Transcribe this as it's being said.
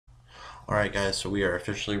Alright guys, so we are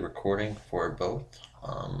officially recording for both.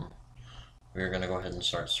 We are going to go ahead and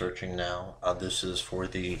start searching now. This is for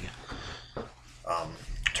the um,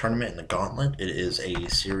 tournament in the Gauntlet. It is a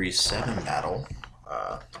Series 7 battle.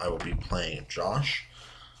 I will be playing Josh.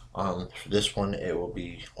 For this one, it will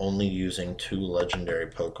be only using 2 legendary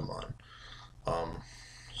Pokemon.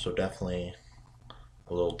 So definitely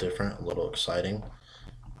a little different, a little exciting.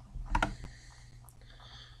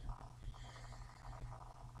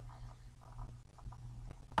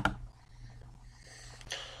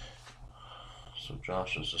 So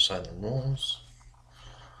Josh has decided the rules.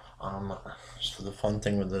 So the fun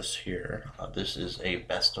thing with this here, this is a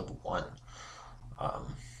best of 1.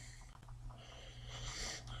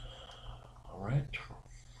 Alright.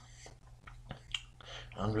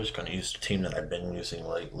 I'm just going to use the team that I've been using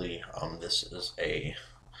lately. This is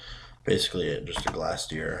basically just a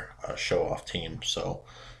Glassdeer show-off team. So,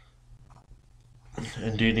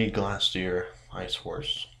 indeed, Glassdeer, Ice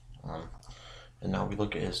Horse. And now we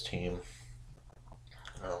look at his team.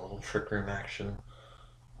 A little Trick Room action.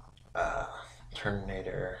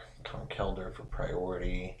 Terminator, Conkeldurr for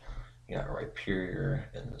priority. You got Rhyperior,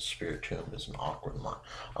 and the Spirit Tomb is an awkward one.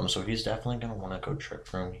 So he's definitely going to want to go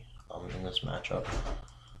Trick Room in this matchup.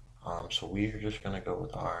 So we're just going to go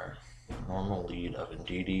with our normal lead of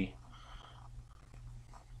Indeedee,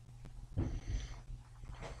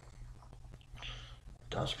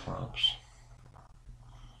 Dusclops,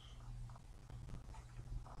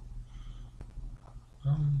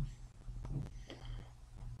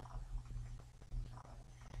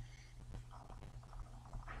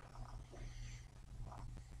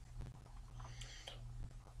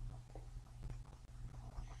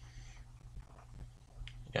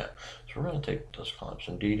 yeah, so we're going to take Dusclops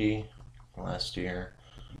and Indeedee last year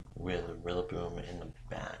with Rillaboom in the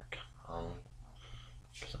back.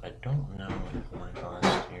 Because I don't know if my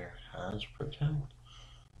Glassdeer has Protect.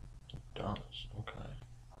 It does, okay.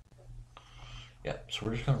 Yeah, so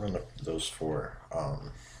we're just going to run those 4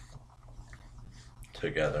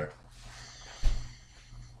 together.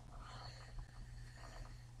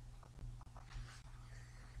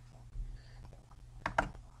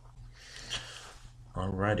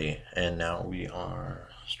 Alrighty, and now we are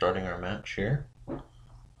starting our match here.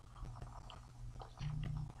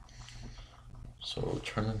 So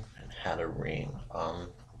Turn and Hatterene,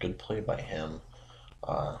 good play by him.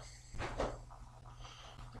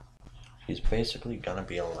 He's basically gonna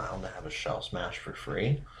be allowed to have a Shell Smash for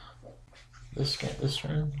free this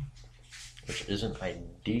turn, which isn't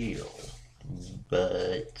ideal,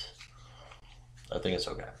 but I think it's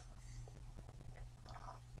okay.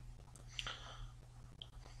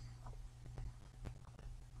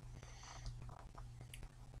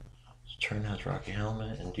 Turn has Rocky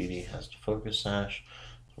Helmet, and Indeedee has to Focus Sash.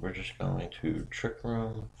 So we're just going to Trick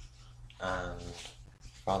Room and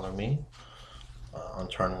Follow Me on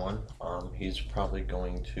turn 1. He's probably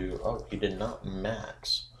going to. Oh, he did not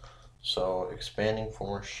max. So Expanding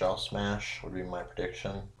Force, Shell Smash would be my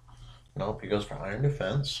prediction. Nope, he goes for Iron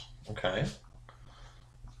Defense. Okay.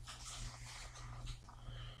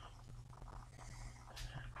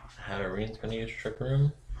 Hatterene's going to use Trick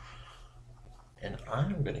Room. And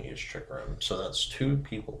I'm going to use Trick Room. So that's 2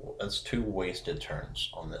 people. That's 2 wasted turns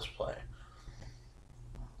on this play.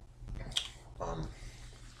 And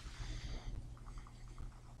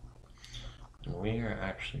we are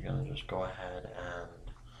actually going to just go ahead and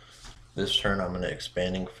this turn I'm going to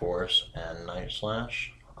Expanding Force and Night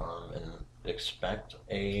Slash and expect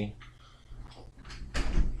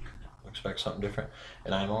something different.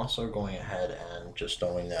 And I'm also going ahead and just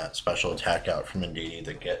throwing that special attack out from Indeedee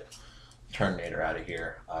to get Terminator out of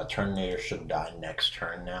here. Terminator should die next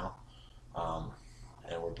turn now.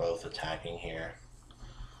 And we're both attacking here.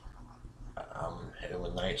 Hit it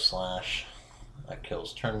with Night Slash. That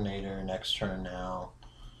kills Terminator next turn now.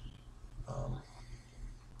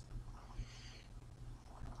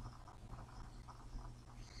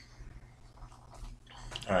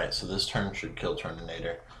 Alright, so this turn should kill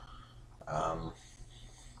Terminator.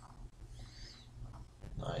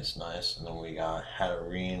 Nice. And then we got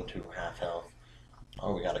Hatterene to half health.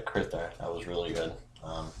 Oh, we got a crit there. That was really good.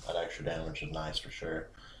 That extra damage is nice for sure.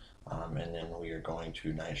 And then we are going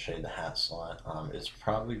to Nightshade the Hat slot. It's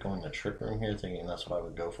probably going to Trick Room here, thinking that's what I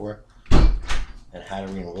would go for. And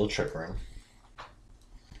Hatterene will Trick Room.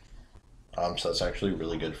 So that's actually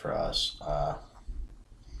really good for us.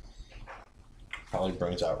 Probably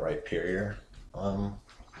brings out Rhyperior.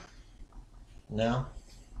 Now?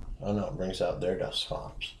 Oh no, it brings out their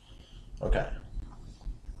Dusclops. Okay.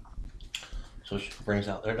 So she brings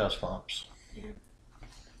out their Dusclops. Yeah.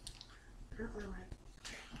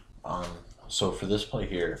 So for this play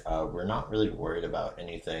here, we're not really worried about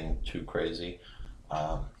anything too crazy.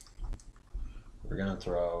 Um, we're gonna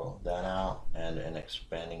throw that out and an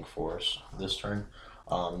expanding force this turn.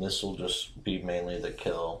 This will just be mainly to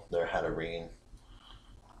kill their Hatterene.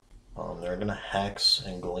 They're gonna Hex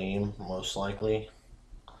and Gleam most likely.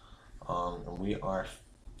 And we are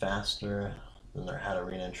faster than their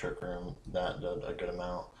Hatterene and Trick Room. That did a good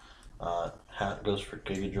amount. Hat goes for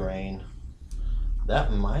Giga Drain.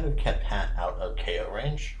 That might have kept Hat out of KO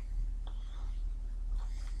range,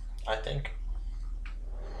 I think.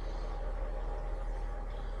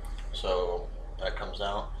 So that comes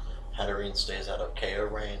out. Hatterene stays out of KO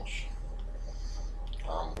range.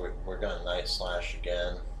 We're going to Night Slash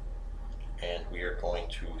again, and we are going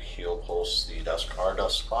to Heal Pulse the our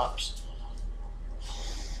Dusclops.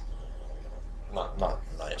 Not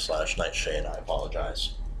Night Slash, Night Shade, I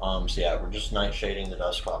apologize. So yeah, we're just Night Shading the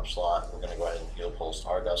Dusclops slot. We're going to go ahead and Heal Pulse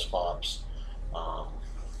our Dusclops.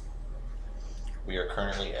 We are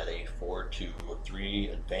currently at a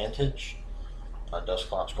 4-3 advantage.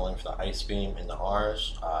 Dusclops going for the Ice Beam in the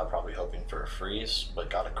R's, probably hoping for a freeze, but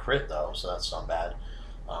got a crit though, so that's not bad.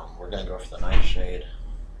 We're going to go for the Nightshade.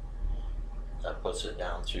 That puts it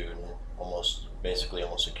down to basically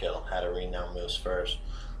almost a kill. Hatterene now moves first.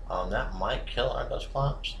 That might kill our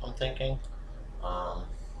Dusclops, I'm thinking.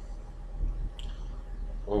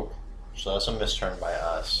 Ooh, so that's a misturn by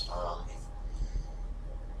us.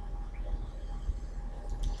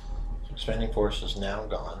 Expanding Force is now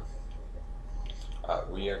gone.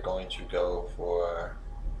 We are going to go for...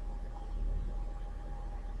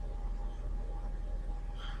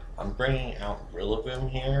 I'm bringing out Rillaboom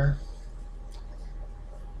here.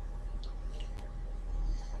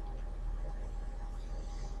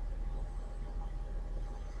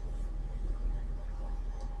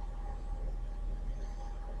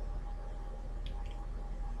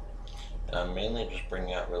 And I'm mainly just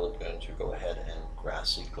bringing out Rillaboom to go ahead and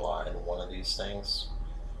Grassy Glide one of these things.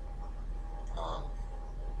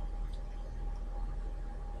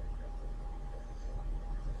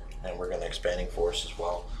 And we're going to Expanding Force as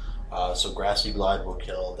well. So Grassy Glide will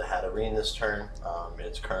kill the Hatterene this turn.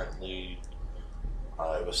 It's currently,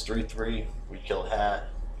 it was 3-3. We killed Hat.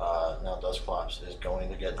 Now Dusclops is going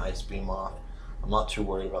to get an Ice Beam off. I'm not too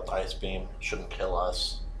worried about the Ice Beam. It shouldn't kill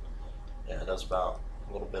us. Yeah, it does about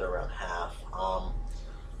a little bit around half.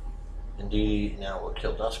 Indeed, now we'll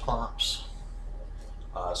kill Dusclops.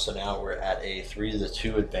 So now we're at a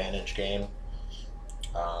 3-2 advantage game.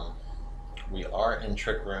 We are in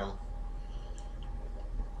Trick Room.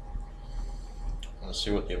 Let's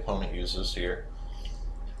see what the opponent uses here.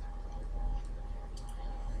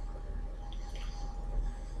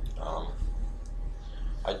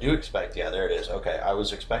 I do expect, yeah, there it is. Okay, I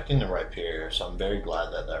was expecting the Rhyperior, so I'm very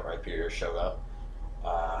glad that that Rhyperior showed up.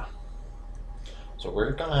 So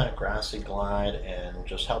we're gonna Grassy Glide and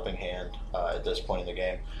just Helping Hand at this point in the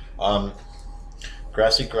game.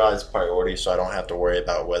 Grassy Glide's priority, so I don't have to worry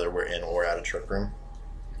about whether we're in or out of Trick Room.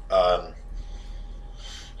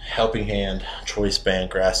 Helping Hand, Choice Band,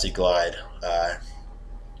 Grassy Glide.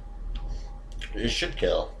 It should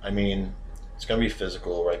kill. I mean, it's going to be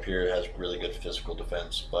physical. Rhyperior has really good physical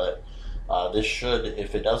defense, but this should,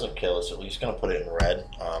 if it doesn't kill, it's at least going to put it in red.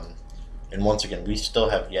 And once again, we still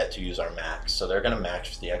have yet to use our max, so they're going to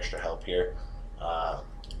max the extra help here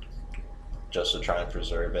just to try and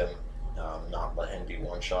preserve him, not let him be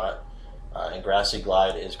one-shot. And Grassy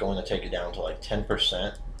Glide is going to take it down to like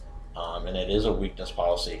 10%, and it is a weakness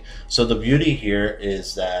policy. So the beauty here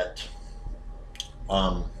is that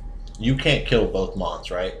you can't kill both mons,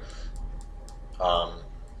 right?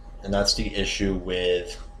 And that's the issue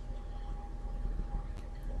with,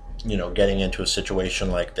 you know, getting into a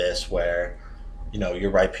situation like this where, you know,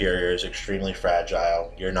 your Rhyperior is extremely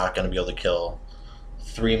fragile. You're not going to be able to kill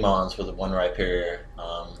 3 mons with one Rhyperior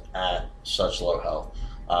at such low health.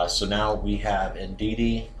 So now we have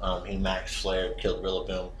Indeedee. He max flared, killed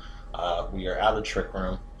Rillaboom. We are out of Trick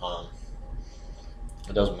Room.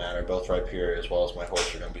 It doesn't matter. Both Rhyperior as well as my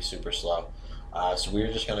horse are going to be super slow. So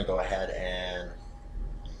we're just going to go ahead and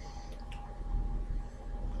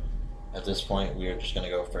at this point we are just going to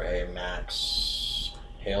go for a max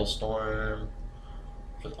Hailstorm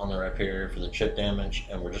on the Rhyperior for the chip damage,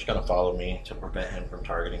 and we're just going to follow me to prevent him from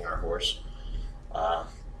targeting our horse. At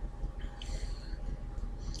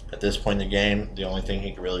this point in the game, the only thing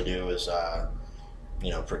he can really do is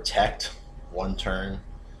you know, protect one turn,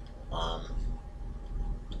 but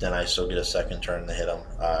then I still get a second turn to hit him.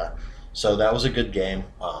 So that was a good game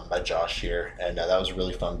by Josh here, and that was a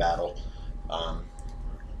really fun battle.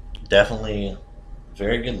 Definitely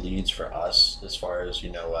very good leads for us as far as, you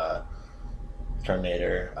know,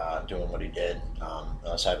 Terminator doing what he did.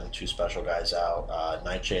 Us having two special guys out.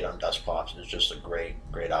 Nightshade on Dusclops is just a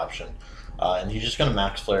great option. And he's just going to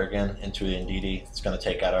max flare again into the Indeedee. It's going to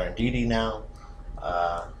take out our Indeedee now.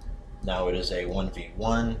 Now it is a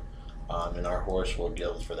 1v1, and our horse will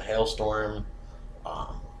go for the Hailstorm,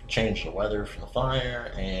 change the weather from the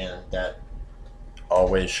fire, and that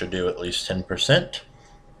always should do at least 10%.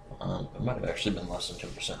 It might have actually been less than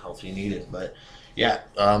 10% health he needed, but yeah,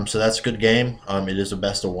 so that's a good game. It is a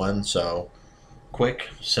best of one, so quick,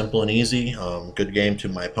 simple, and easy. Good game to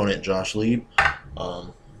my opponent, Josh Lieb. It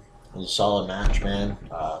was a solid match, man.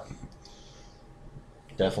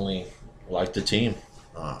 Definitely like the team.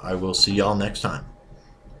 I will see y'all next time.